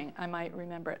power going. I might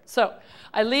remember it. So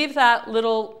I leave that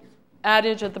little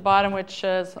adage at the bottom, which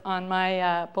is on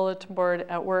my bulletin board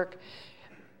at work.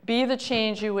 Be the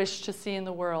change you wish to see in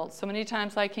the world. So many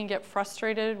times I can get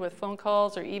frustrated with phone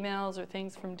calls or emails or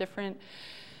things from different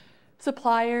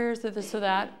suppliers or this or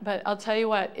that, but I'll tell you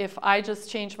what, if I just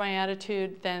change my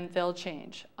attitude, then they'll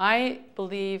change. I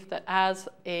believe that as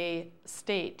a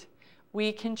state,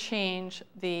 we can change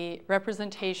the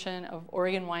representation of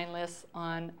Oregon wine lists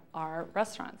on our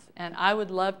restaurants. And I would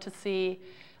love to see,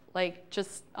 like,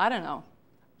 just, I don't know,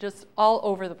 just all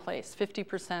over the place,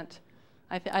 50%.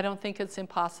 I don't think it's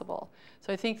impossible.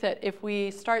 So I think that if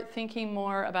we start thinking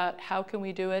more about how can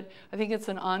we do it, I think it's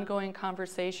an ongoing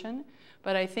conversation.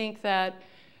 But I think that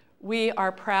we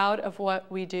are proud of what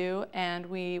we do, and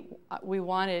we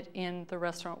want it in the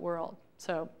restaurant world.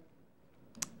 So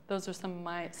those are some of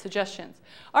my suggestions.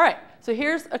 All right, so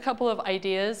here's a couple of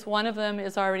ideas. One of them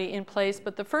is already in place,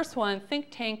 but the first one, think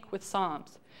tank with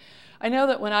SOMs. I know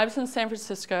that when I was in San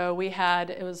Francisco,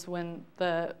 it was when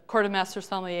the Court of Master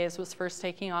Sommeliers was first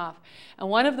taking off. And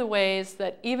one of the ways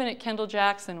that even at Kendall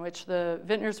Jackson, which the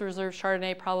Vintners Reserve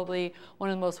Chardonnay, probably one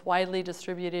of the most widely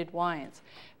distributed wines,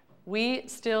 we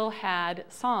still had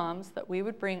SOMs that we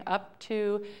would bring up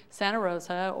to Santa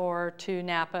Rosa or to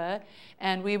Napa,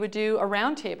 and we would do a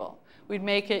round table. We'd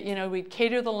make it, we'd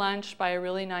cater the lunch by a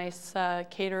really nice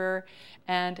caterer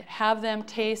and have them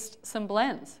taste some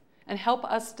blends and help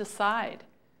us decide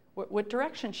what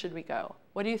direction should we go?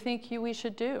 What do you think we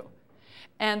should do?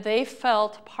 And they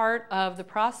felt part of the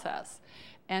process.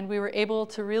 And we were able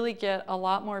to really get a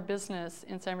lot more business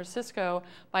in San Francisco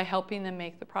by helping them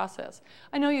make the process.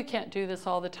 I know you can't do this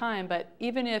all the time, but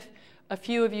even if a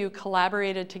few of you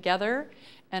collaborated together,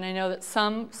 and I know that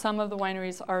some of the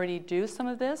wineries already do some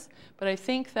of this, but I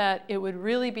think that it would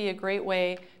really be a great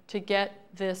way to get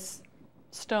this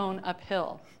stone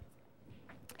uphill.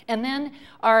 And then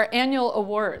our annual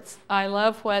awards. I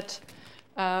love what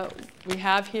we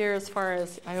have here as far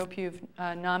as, I hope you've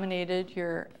nominated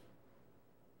your,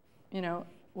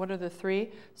 what are the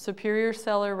three? Superior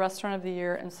Cellar, Restaurant of the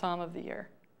Year, and Somm of the Year.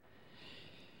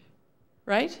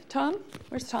 Right, Tom?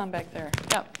 Where's Tom back there?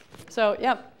 Yep. So,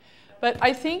 yep. But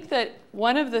I think that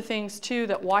one of the things, too,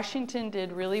 that Washington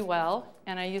did really well,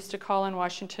 and I used to call in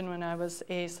Washington when I was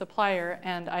a supplier,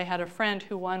 and I had a friend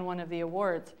who won one of the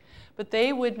awards. But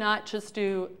they would not just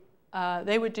do,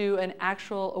 they would do an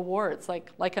actual awards,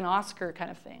 like an Oscar kind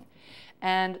of thing.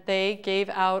 And they gave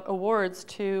out awards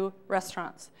to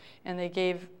restaurants. And they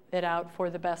gave it out for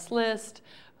the best list,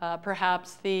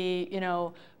 perhaps the,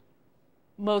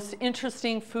 most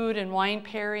interesting food and wine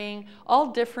pairing, all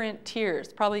different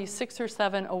tiers, probably 6 or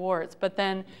 7 awards. But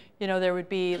then, there would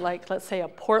be, like, let's say a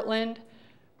Portland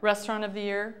Restaurant of the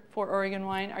Year for Oregon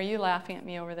wine. Are you laughing at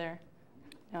me over there?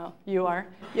 No, you are.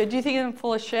 Yeah, do you think I'm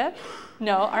full of shit?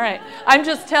 No, all right. I'm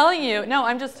just telling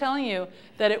you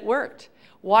that it worked.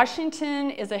 Washington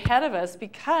is ahead of us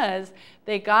because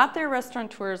they got their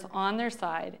restaurateurs on their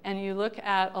side, and you look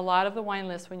at a lot of the wine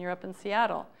lists when you're up in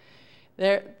Seattle.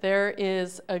 There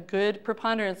is a good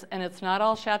preponderance, and it's not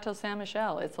all Chateau Saint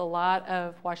Michelle. It's a lot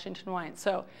of Washington wine.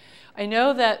 So I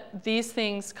know that these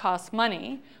things cost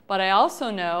money, but I also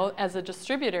know as a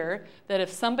distributor that if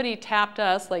somebody tapped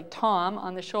us, like Tom,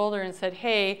 on the shoulder and said,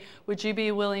 hey, would you be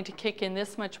willing to kick in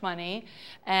this much money,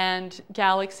 and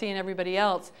Galaxy and everybody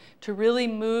else, to really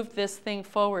move this thing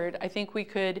forward, I think we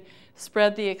could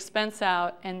spread the expense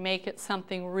out and make it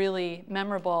something really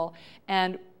memorable.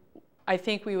 And I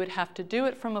think we would have to do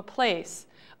it from a place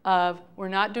of, we're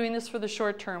not doing this for the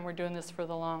short term, we're doing this for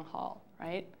the long haul,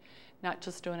 right? Not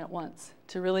just doing it once,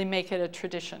 to really make it a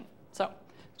tradition. So,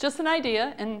 just an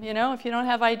idea, and if you don't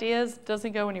have ideas, it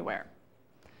doesn't go anywhere.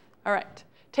 All right,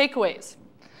 takeaways.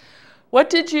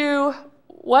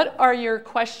 What are your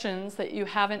questions that you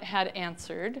haven't had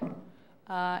answered?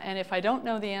 And if I don't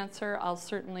know the answer, I'll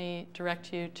certainly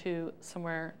direct you to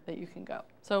somewhere that you can go.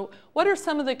 So what are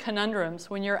some of the conundrums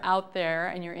when you're out there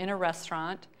and you're in a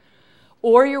restaurant,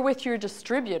 or you're with your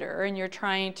distributor and you're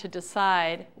trying to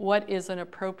decide what is an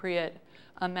appropriate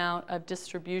amount of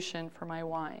distribution for my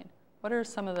wine? What are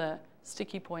some of the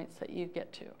sticky points that you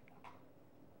get to?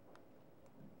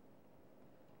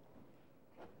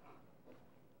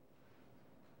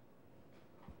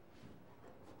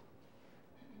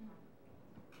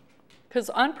 Because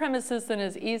on-premise isn't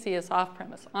as easy as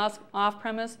off-premise.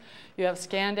 Off-premise, you have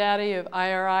scan data, you have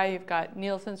IRI, you've got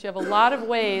Nielsen's, you have a lot of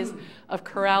ways of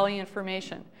corralling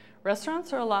information.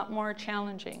 Restaurants are a lot more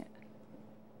challenging.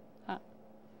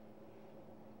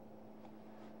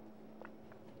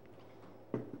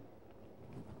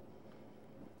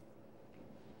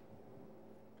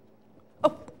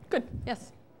 Oh, good,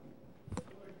 yes.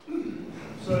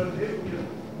 So if we get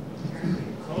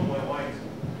some of my wines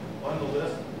on the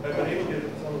list, I've been able to get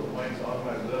some of the wines on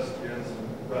my list in some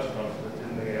restaurants that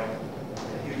didn't have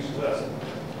a huge list.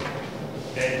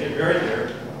 And get buried there,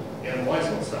 and the wines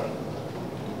don't sell.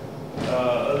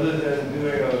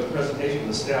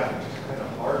 staff, which is kind of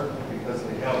hard because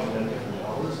they have them at different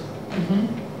hours. Mm-hmm.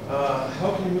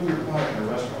 How can you move your product in a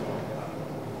restaurant like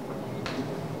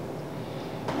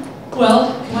that?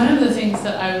 Well, one of the things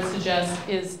that I would suggest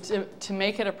is to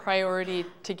make it a priority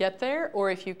to get there,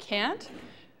 or if you can't,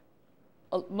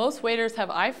 most waiters have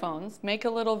iPhones. Make a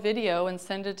little video and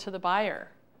send it to the buyer.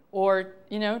 Or,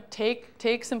 you know,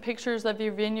 take some pictures of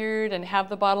your vineyard and have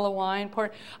the bottle of wine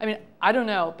poured. I mean, I don't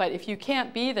know, but if you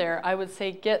can't be there, I would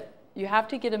say you have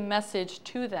to get a message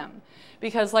to them.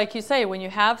 Because like you say, when you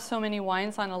have so many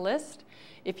wines on a list,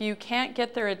 if you can't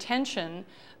get their attention,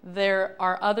 there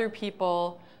are other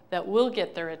people that will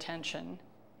get their attention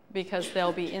because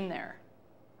they'll be in there,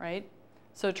 right?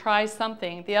 So try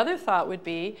something. The other thought would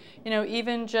be, you know,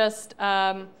 even just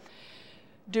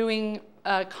doing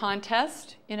a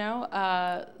contest, you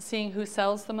know, seeing who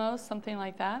sells the most, something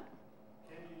like that.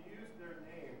 Can you use their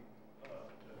name?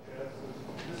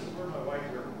 This is where my wife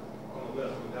are on the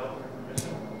list without their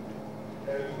permission.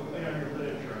 And looking on your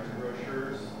literature, on your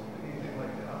brochures, anything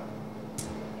like that.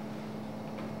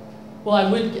 Well,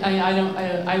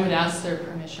 I would ask their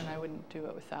permission. I wouldn't do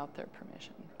it without their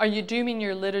permission. Do you mean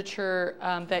your literature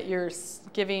that you're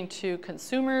giving to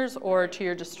consumers or to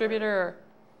your distributor? Or,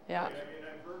 yeah.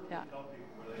 Yeah.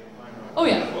 Oh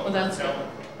yeah, well that's good.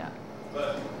 Yeah.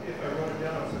 But if I wrote it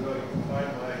down and said, oh, you can find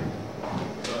my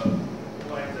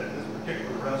wines at this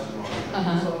particular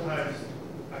restaurant, sometimes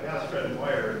I'd ask Fred and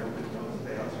Wire and nobody knows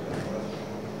they answer that question.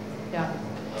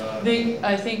 Yeah.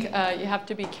 I think you have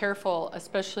to be careful,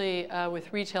 especially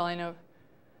with retail. I know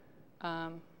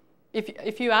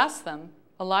if you ask them,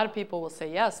 a lot of people will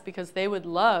say yes because they would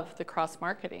love the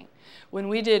cross-marketing. When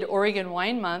we did Oregon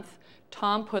Wine Month,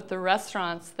 Tom put the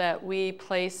restaurants that we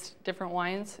placed different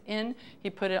wines in, he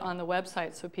put it on the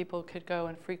website so people could go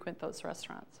and frequent those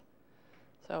restaurants.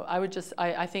 So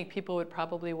I think people would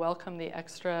probably welcome the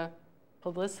extra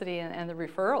publicity and the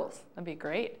referrals. That'd be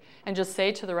great. And just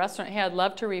say to the restaurant, hey, I'd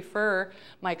love to refer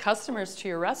my customers to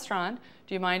your restaurant.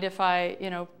 Do you mind if I, you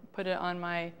know, put it on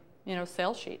my, you know,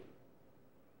 sales sheet?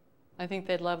 I think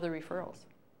they'd love the referrals.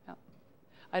 Yeah.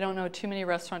 I don't know too many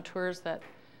restaurateurs that,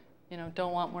 you know,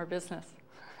 don't want more business,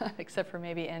 except for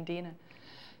maybe Andina.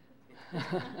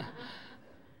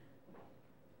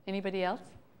 Anybody else?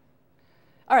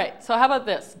 All right, so how about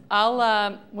this?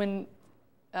 I'll, when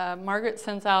Margaret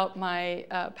sends out my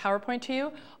PowerPoint to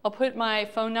you, I'll put my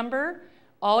phone number.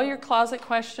 All your closet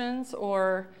questions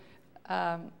or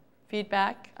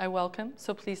feedback I welcome,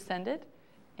 so please send it.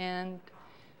 And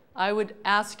I would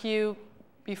ask you,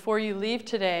 before you leave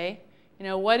today, you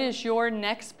know, what is your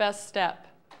next best step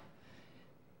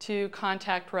to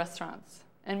contact restaurants?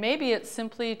 And maybe it's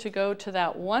simply to go to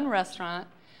that one restaurant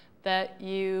that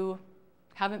you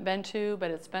haven't been to, but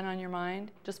it's been on your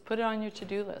mind. Just put it on your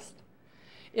to-do list.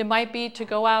 It might be to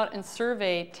go out and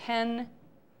survey 10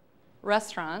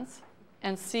 restaurants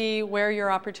and see where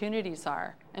your opportunities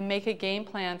are and make a game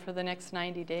plan for the next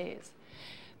 90 days.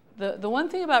 The one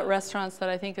thing about restaurants that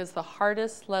I think is the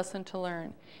hardest lesson to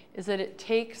learn is that it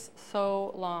takes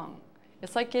so long.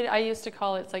 It's like I used to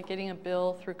call it, it's like getting a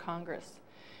bill through Congress.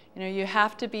 You know, you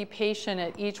have to be patient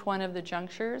at each one of the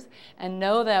junctures and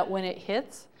know that when it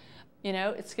hits, you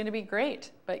know, it's going to be great.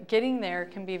 But getting there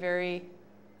can be very,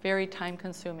 very time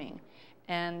consuming.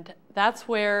 And that's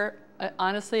where,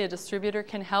 honestly, a distributor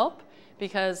can help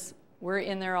because we're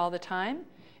in there all the time.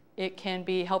 It can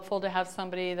be helpful to have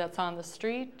somebody that's on the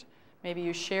street. Maybe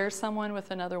you share someone with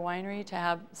another winery to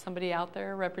have somebody out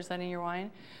there representing your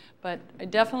wine. But I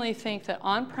definitely think that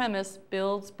on-premise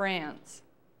builds brands.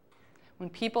 When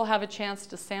people have a chance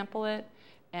to sample it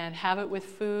and have it with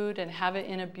food and have it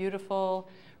in a beautiful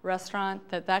restaurant,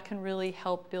 that can really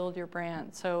help build your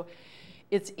brand. So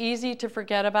it's easy to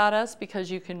forget about us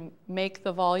because you can make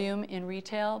the volume in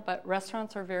retail, but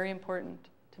restaurants are very important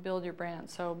to build your brand.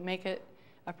 So make it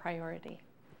a priority.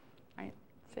 All right,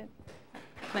 that's it.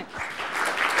 Thanks.